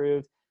be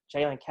improved.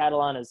 Jalen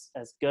Catalon is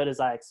as good as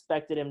I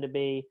expected him to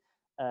be.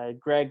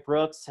 Greg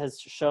Brooks has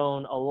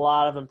shown a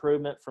lot of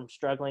improvement from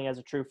struggling as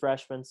a true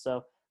freshman.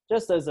 So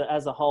just as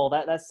a whole,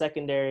 that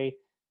secondary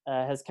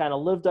has kind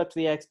of lived up to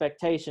the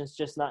expectations,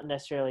 just not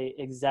necessarily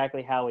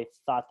exactly how we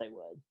thought they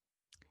would.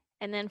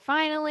 And then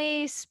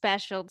finally,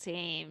 special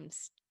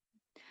teams.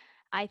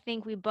 I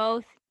think we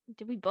both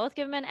give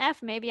him an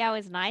F? Maybe I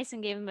was nice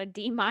and gave him a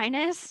D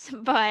minus,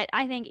 but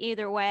I think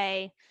either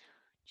way,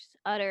 just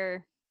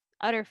utter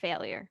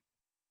failure.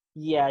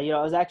 Yeah,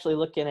 I was actually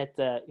looking at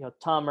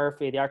Tom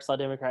Murphy, the Arkansas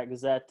Democrat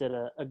Gazette, did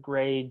a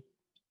grade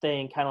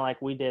thing kind of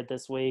like we did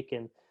this week,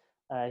 and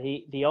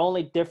the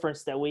only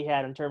difference that we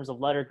had in terms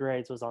of letter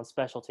grades was on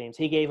special teams.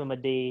 He gave him a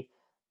D,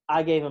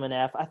 I gave him an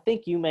F. I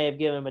think you may have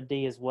given him a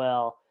D as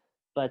well,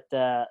 but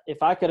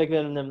if I could have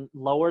given them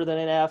lower than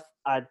an F,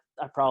 I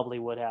probably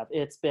would have.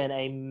 It's been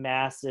a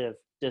massive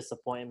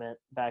disappointment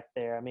back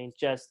there. I mean,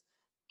 just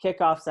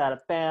kickoffs out of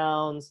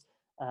bounds.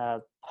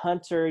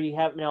 Punter, you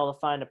haven't been able to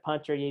find a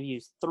punter. You've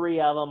used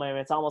 3 of them. I mean,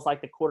 it's almost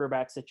like the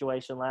quarterback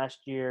situation last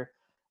year.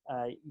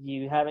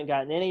 You haven't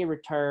gotten any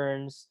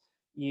returns.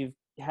 You've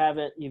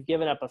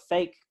given up a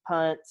fake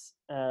punt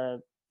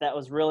that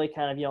was really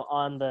kind of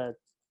on the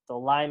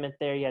alignment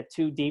there. You had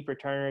 2 deep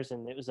returners,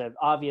 and it was an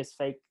obvious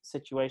fake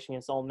situation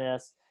against Ole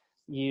Miss.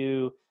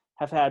 You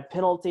have had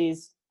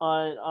penalties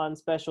on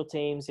special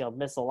teams.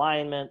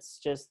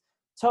 Misalignments. Just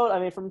total. I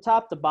mean, from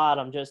top to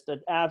bottom, just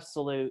an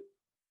absolute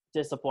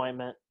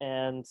disappointment.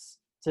 And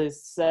to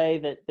say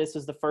that this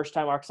is the first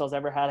time Arkansas has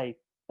ever had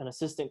an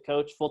assistant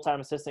coach, full-time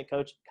assistant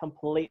coach,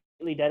 completely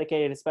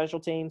dedicated to special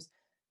teams,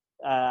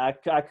 I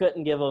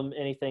couldn't give them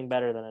anything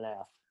better than an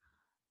F.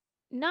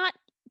 Not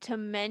to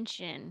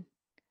mention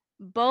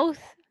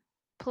both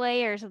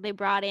players that they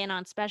brought in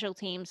on special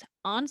teams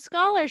on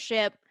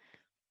scholarship,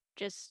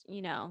 just,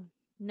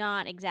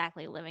 not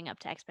exactly living up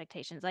to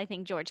expectations. I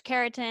think George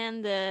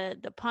Carrington,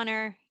 the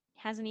punter,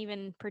 hasn't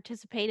even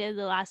participated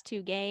the last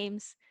 2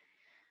 games.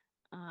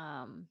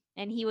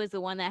 And he was the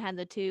one that had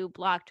the 2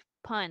 blocked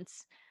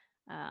punts.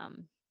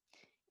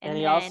 And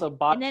he also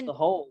botched the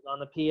hold on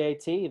the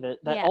PAT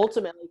that yeah.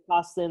 ultimately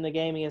cost them the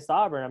game against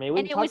Auburn. I mean, we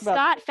And can it talk was about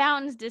Scott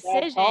Fountain's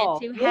decision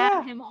to have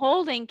Yeah. him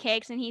holding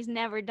kicks, and he's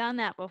never done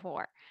that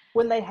before.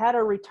 When they had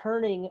a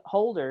returning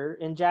holder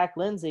in Jack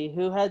Lindsey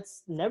who had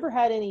never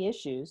had any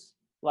issues,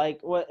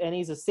 and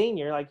he's a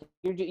senior, like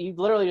you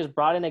literally just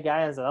brought in a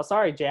guy and said, "Oh,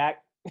 sorry,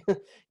 Jack,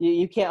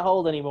 you can't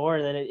hold anymore,"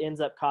 and then it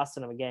ends up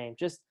costing him a game.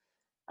 Just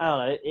I don't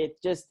know.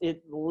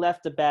 It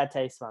left a bad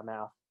taste in my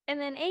mouth. And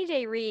then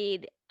AJ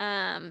Reed,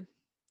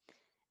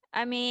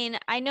 I mean,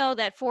 I know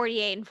that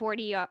 48 and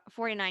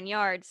 49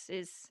 yards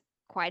is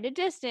quite a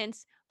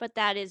distance, but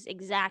that is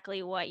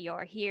exactly what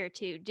you're here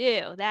to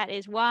do. That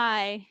is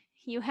why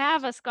you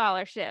have a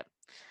scholarship.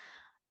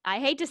 I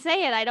hate to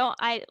say it.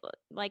 I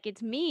like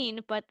it's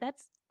mean, but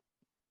that's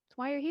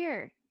why you're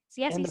here. It's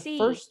the And SEC.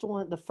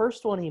 the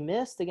first one he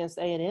missed against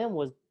A&M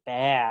was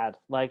bad.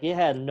 Like, it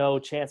had no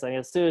chance. Like,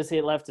 as soon as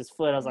he left his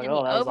foot, I was And like, then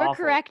he oh, that was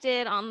awful.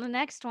 overcorrected on the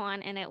next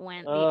one, and it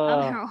went the Uh,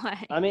 other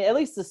way. I mean, at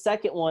least the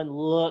second one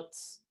looked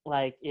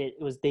like it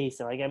was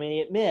decent. Like, I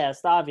mean, it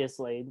missed,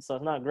 obviously, so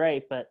it's not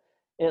great, but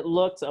it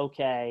looked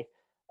okay.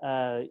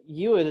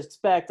 You would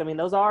expect, I mean,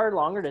 those are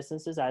longer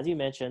distances, as you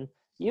mentioned.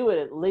 You would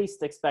at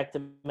least expect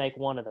to make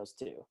one of those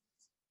two.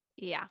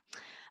 Yeah.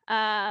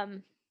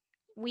 Um,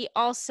 we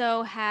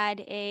also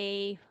had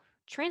a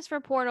transfer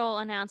portal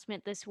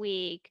announcement this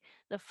week,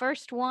 the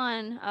first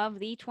one of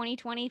the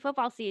 2020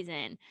 football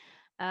season.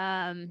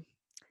 Um,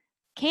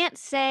 can't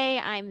say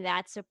I'm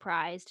that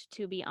surprised,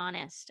 to be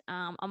honest.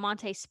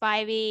 Amonte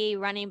Spivey,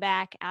 running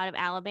back out of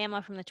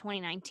Alabama from the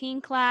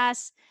 2019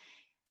 class,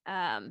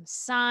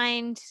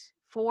 signed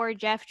for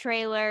Jeff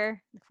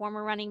Traylor, the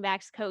former running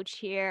backs coach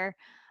here.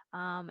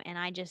 And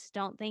I just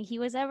don't think he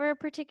was ever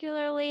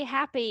particularly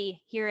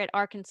happy here at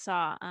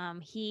Arkansas.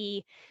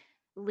 He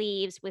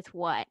leaves with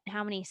what?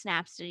 How many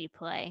snaps did he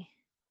play?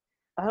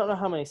 I don't know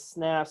how many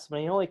snaps, but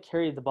he only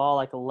carried the ball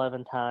like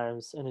 11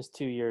 times in his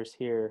 2 years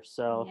here.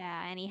 So,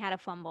 Yeah, and he had a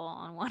fumble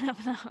on one of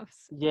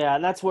those. yeah,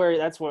 and that's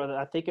where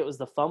I think it was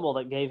the fumble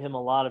that gave him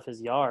a lot of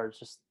his yards,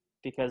 just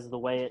because of the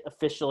way it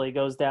officially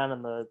goes down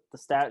in the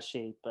stat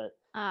sheet. But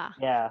Ah,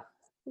 yeah,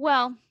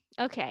 well,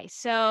 okay.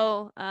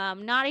 So,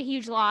 not a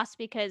huge loss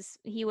because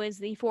he was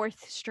the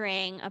fourth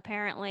string,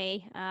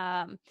 apparently.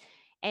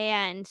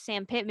 And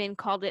Sam Pittman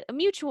called it a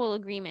mutual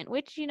agreement,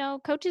 which,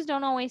 coaches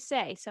don't always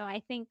say. So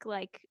I think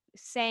like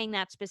saying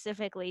that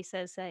specifically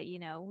says that,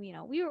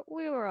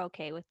 we were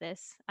okay with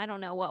this. I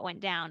don't know what went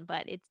down,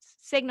 but it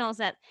signals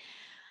that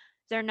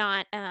they're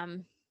not,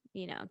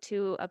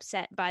 too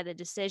upset by the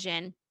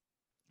decision.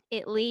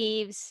 It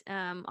leaves,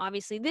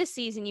 obviously, this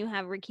season you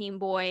have Raheem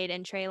Boyd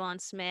and Traylon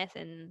Smith,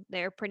 and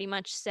they're pretty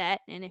much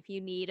set. And if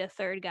you need a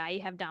third guy,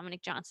 you have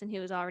Dominic Johnson,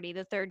 who is already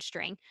the third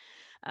string.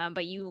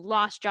 But you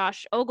lost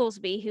Josh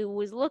Oglesby, who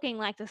was looking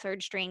like the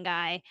third string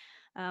guy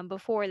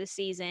before the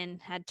season,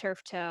 had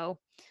turf toe.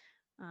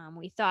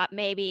 We thought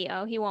maybe,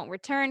 oh, he won't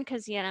return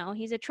because,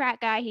 he's a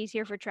track guy. He's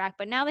here for track.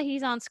 But now that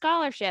he's on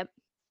scholarship,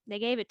 they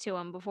gave it to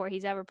him before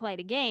he's ever played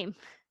a game.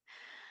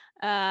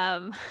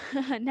 Um,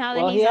 now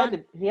that well, he's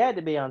on, he had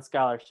to be on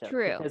scholarship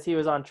true. because he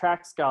was on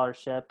track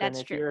scholarship, and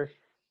That's if true. you're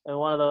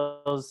one of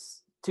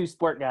those two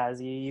sport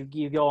guys,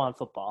 you go on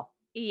football.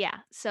 Yeah,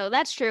 so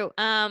that's true.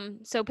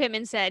 So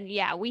Pittman said,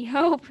 "Yeah, we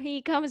hope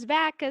he comes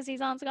back because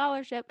he's on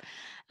scholarship,"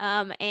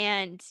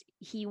 and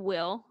he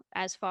will,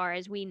 as far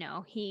as we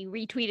know. He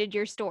retweeted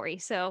your story,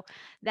 so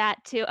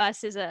that to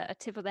us is a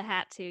tip of the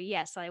hat to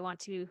yes, I want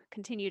to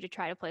continue to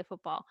try to play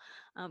football.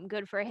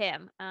 Good for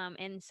him.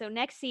 And so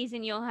next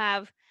season you'll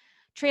have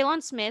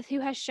Traylon Smith, who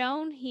has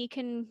shown he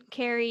can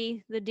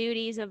carry the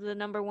duties of the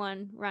number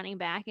one running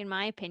back, in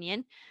my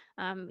opinion.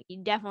 You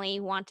definitely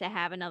want to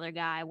have another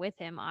guy with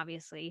him,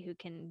 obviously, who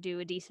can do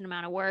a decent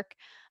amount of work.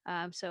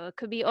 So it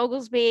could be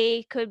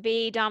Oglesby, could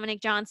be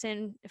Dominic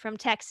Johnson from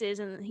Texas,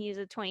 and he's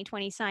a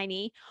 2020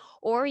 signee.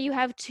 Or you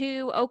have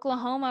two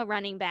Oklahoma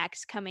running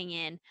backs coming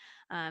in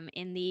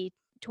the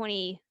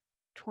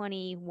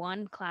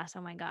 2021 class.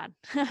 Oh my God.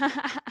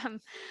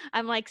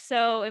 I'm like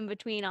so in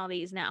between all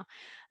these now.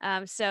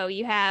 So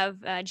you have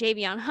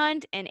Javion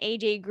Hunt and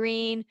AJ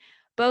Green.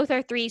 Both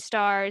are 3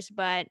 stars,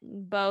 but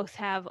both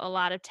have a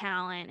lot of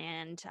talent.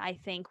 And I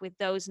think with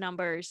those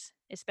numbers,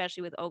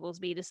 especially with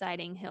Oglesby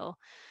deciding he'll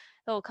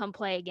come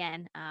play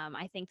again,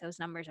 I think those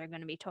numbers are going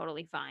to be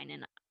totally fine.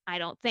 And I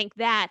don't think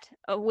that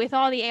with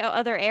all the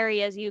other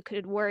areas you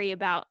could worry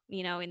about,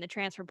 in the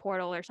transfer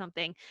portal or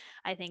something,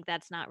 I think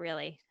that's not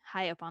really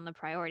high up on the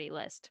priority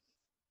list.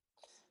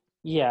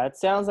 Yeah, it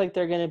sounds like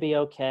they're going to be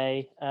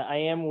okay. I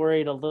am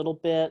worried a little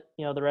bit,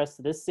 the rest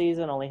of this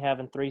season, only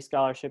having 3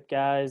 scholarship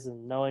guys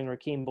and knowing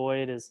Raheem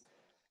Boyd is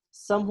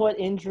somewhat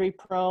injury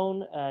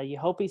prone. You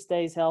hope he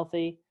stays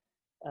healthy.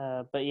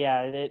 But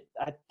yeah,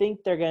 I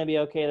think they're going to be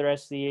okay the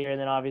rest of the year.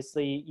 And then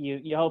obviously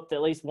you hope that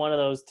at least one of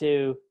those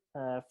two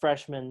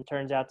freshmen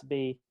turns out to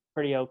be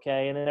pretty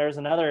okay. And then there's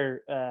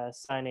another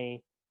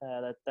signee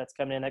that's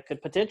coming in that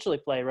could potentially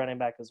play running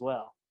back as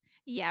well.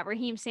 Yeah,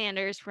 Raheem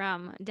Sanders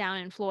from down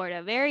in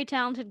Florida, very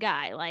talented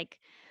guy. Like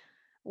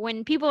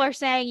when people are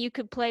saying you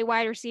could play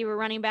wide receiver,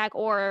 running back,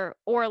 or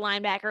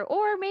linebacker,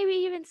 or maybe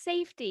even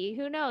safety,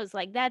 who knows?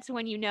 Like that's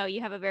when you know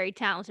you have a very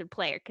talented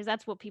player because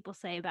that's what people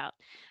say about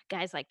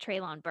guys like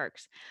Traylon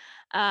Burks.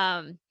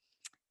 Um,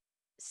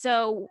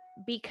 so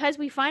because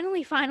we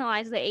finally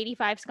finalized the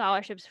 85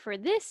 scholarships for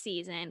this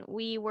season,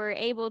 we were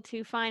able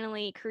to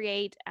finally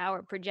create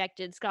our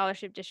projected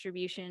scholarship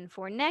distribution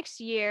for next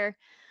year.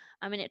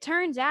 And it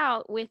turns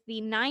out with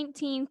the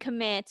 19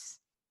 commits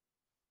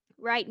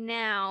right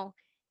now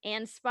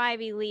and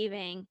Spivey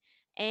leaving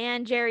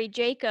and Jerry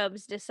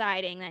Jacobs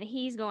deciding that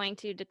he's going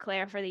to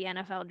declare for the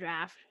NFL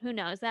draft. Who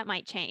knows? That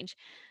might change.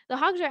 The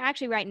Hogs are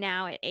actually right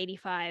now at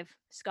 85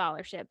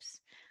 scholarships.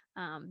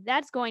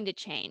 That's going to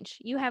change.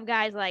 You have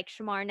guys like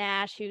Shamar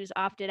Nash, who's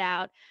opted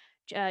out,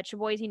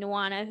 Chiboise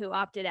Nuwana, who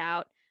opted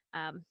out.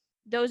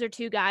 Those are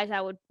two guys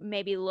I would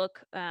maybe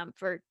look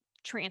for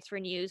transfer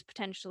news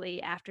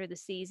potentially after the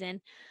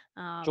season.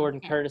 Jordan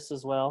And Curtis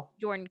as well.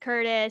 Jordan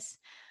Curtis.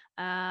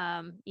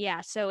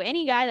 Yeah, so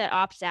any guy that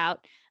opts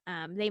out,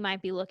 they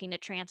might be looking to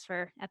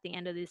transfer at the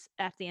end of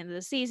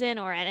the season,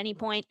 or at any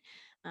point,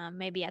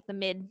 maybe at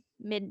the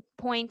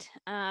midpoint.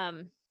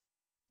 And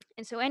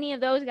so any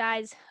of those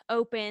guys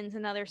opens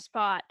another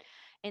spot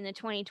in the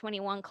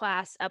 2021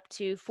 class up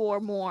to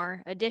 4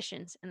 more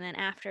additions. And then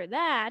after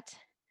that,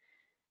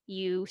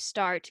 you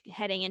start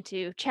heading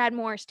into Chad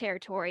Morris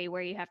territory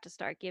where you have to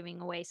start giving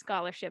away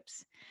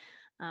scholarships,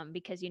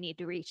 because you need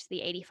to reach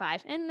the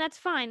 85. And that's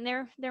fine.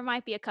 There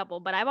might be a couple,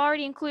 but I've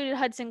already included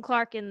Hudson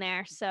Clark in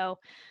there. So,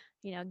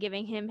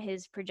 giving him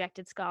his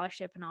projected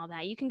scholarship and all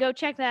that. You can go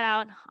check that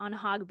out on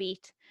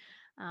Hogbeat.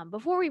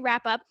 Before we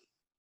wrap up,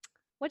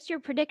 what's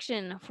your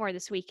prediction for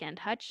this weekend,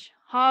 Hutch?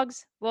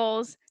 Hogs,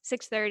 Wolves,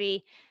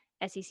 6:30,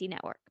 SEC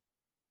Network.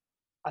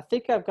 I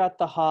think I've got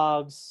the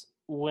Hogs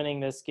winning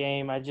this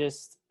game. I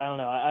don't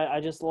know. I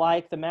just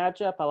like the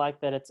matchup. I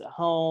like that it's at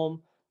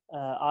home.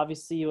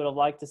 Obviously, you would have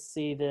liked to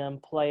see them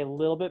play a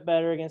little bit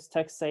better against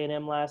Texas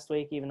A&M last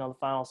week, even though the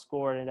final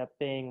score ended up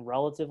being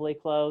relatively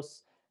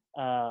close.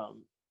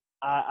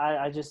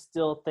 I just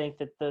still think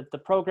that the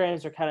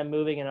programs are kind of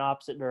moving in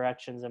opposite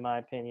directions, in my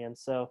opinion.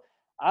 So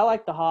I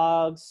like the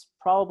Hogs,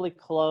 probably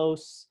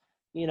close,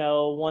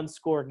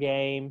 1-score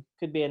game.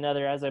 Could be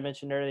another, as I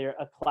mentioned earlier,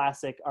 a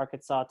classic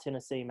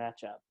Arkansas-Tennessee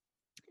matchup.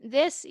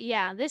 This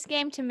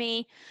game to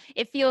me,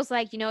 it feels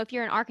like, if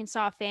you're an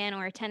Arkansas fan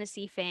or a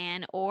Tennessee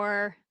fan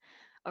or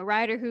a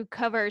writer who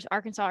covers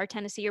Arkansas or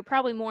Tennessee, you're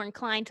probably more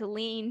inclined to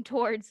lean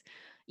towards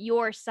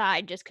your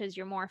side just because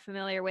you're more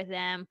familiar with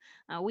them.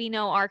 We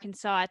know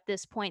Arkansas at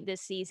this point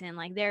this season,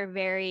 like they're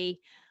very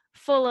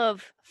full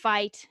of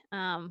fight,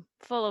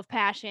 full of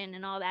passion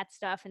and all that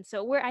stuff. And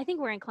so I think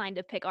we're inclined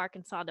to pick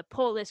Arkansas to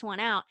pull this one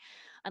out,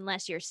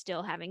 unless you're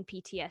still having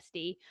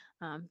PTSD.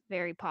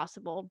 Very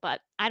possible,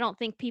 but I don't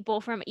think people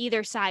from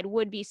either side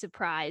would be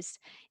surprised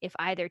if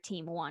either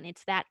team won.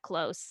 It's that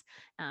close,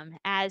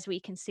 as we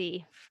can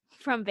see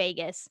from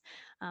Vegas.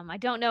 I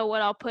don't know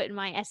what I'll put in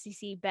my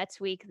SEC Bets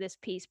Week this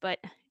piece, but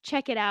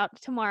check it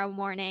out tomorrow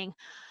morning,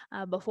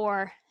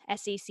 before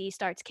SEC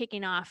starts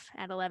kicking off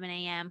at 11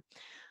 a.m.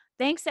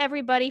 Thanks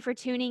everybody for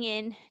tuning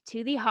in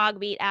to the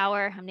Hogbeat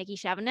Hour. I'm Nikki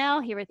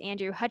Chavanel here with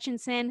Andrew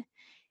Hutchinson.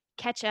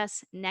 Catch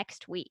us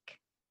next week.